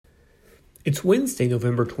It's Wednesday,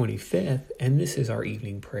 November 25th, and this is our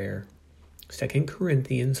evening prayer. 2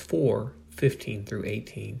 Corinthians 4:15 through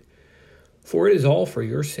 18. For it is all for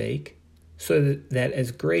your sake, so that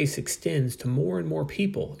as grace extends to more and more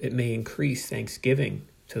people, it may increase thanksgiving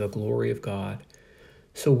to the glory of God.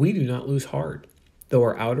 So we do not lose heart. Though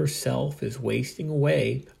our outer self is wasting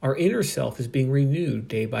away, our inner self is being renewed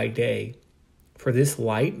day by day. For this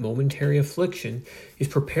light, momentary affliction is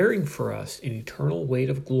preparing for us an eternal weight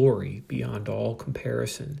of glory beyond all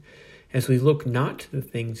comparison, as we look not to the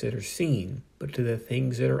things that are seen, but to the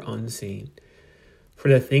things that are unseen. For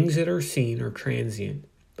the things that are seen are transient,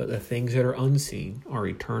 but the things that are unseen are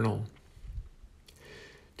eternal.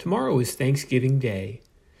 Tomorrow is Thanksgiving Day.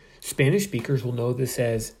 Spanish speakers will know this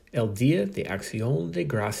as El Día de Acción de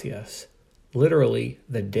Gracias, literally,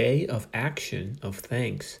 the day of action of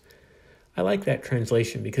thanks. I like that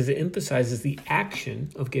translation because it emphasizes the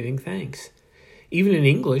action of giving thanks. Even in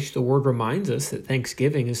English, the word reminds us that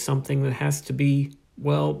thanksgiving is something that has to be,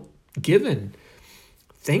 given.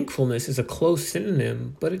 Thankfulness is a close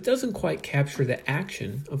synonym, but it doesn't quite capture the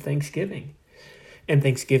action of thanksgiving. And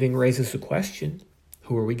thanksgiving raises the question,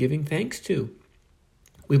 who are we giving thanks to?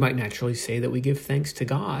 We might naturally say that we give thanks to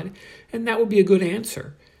God, and that would be a good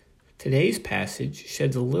answer. Today's passage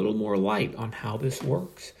sheds a little more light on how this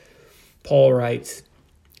works. Paul writes,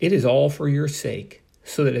 "It is all for your sake,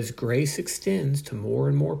 so that as grace extends to more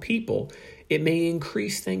and more people, it may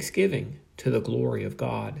increase thanksgiving to the glory of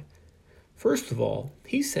God." First of all,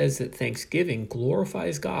 he says that thanksgiving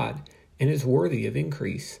glorifies God and is worthy of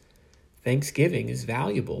increase. Thanksgiving is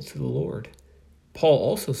valuable to the Lord. Paul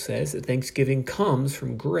also says that thanksgiving comes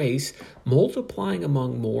from grace multiplying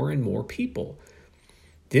among more and more people.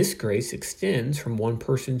 This grace extends from one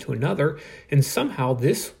person to another, and somehow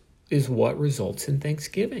this is what results in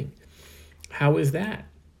thanksgiving. How is that?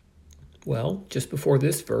 Well, just before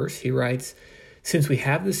this verse, he writes, "Since we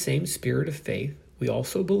have the same spirit of faith, we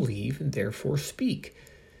also believe and therefore speak."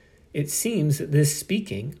 It seems that this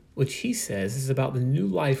speaking, which he says is about the new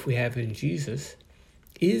life we have in Jesus,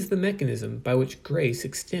 is the mechanism by which grace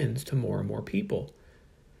extends to more and more people.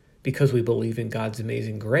 Because we believe in God's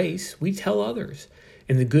amazing grace, we tell others,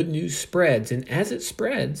 and the good news spreads, and as it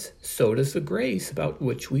spreads, so does the grace about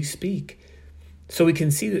which we speak. So we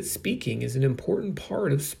can see that speaking is an important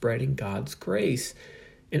part of spreading God's grace,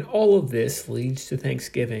 and all of this leads to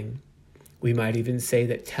thanksgiving. We might even say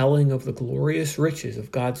that telling of the glorious riches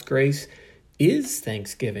of God's grace is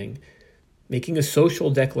thanksgiving. Making a social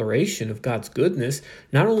declaration of God's goodness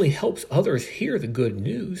not only helps others hear the good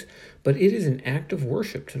news, but it is an act of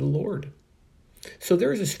worship to the Lord. So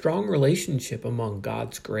there is a strong relationship among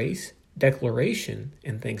God's grace, declaration,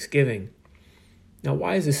 and thanksgiving. Now,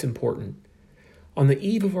 why is this important? On the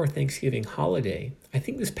eve of our Thanksgiving holiday, I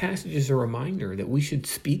think this passage is a reminder that we should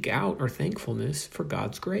speak out our thankfulness for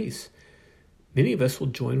God's grace. Many of us will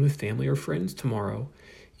join with family or friends tomorrow.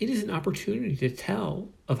 It is an opportunity to tell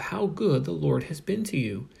of how good the Lord has been to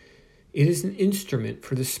you. It is an instrument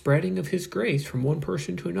for the spreading of His grace from one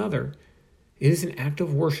person to another. It is an act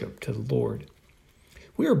of worship to the Lord.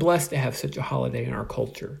 We are blessed to have such a holiday in our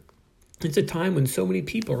culture. It's a time when so many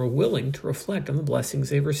people are willing to reflect on the blessings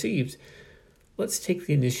they've received. Let's take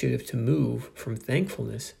the initiative to move from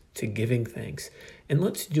thankfulness to giving thanks, and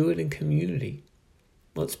let's do it in community.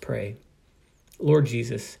 Let's pray. Lord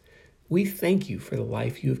Jesus, we thank you for the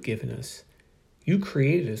life you have given us. You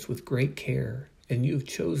created us with great care, and you have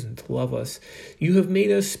chosen to love us. You have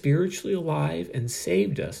made us spiritually alive and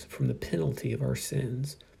saved us from the penalty of our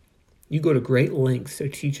sins. You go to great lengths to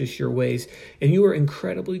teach us your ways, and you are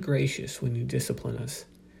incredibly gracious when you discipline us.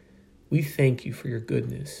 We thank you for your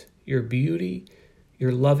goodness, your beauty,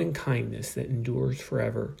 your loving kindness that endures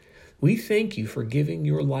forever. We thank you for giving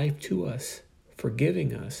your life to us,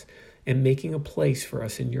 forgiving us, and making a place for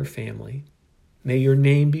us in your family. May your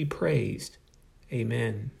name be praised.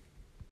 Amen.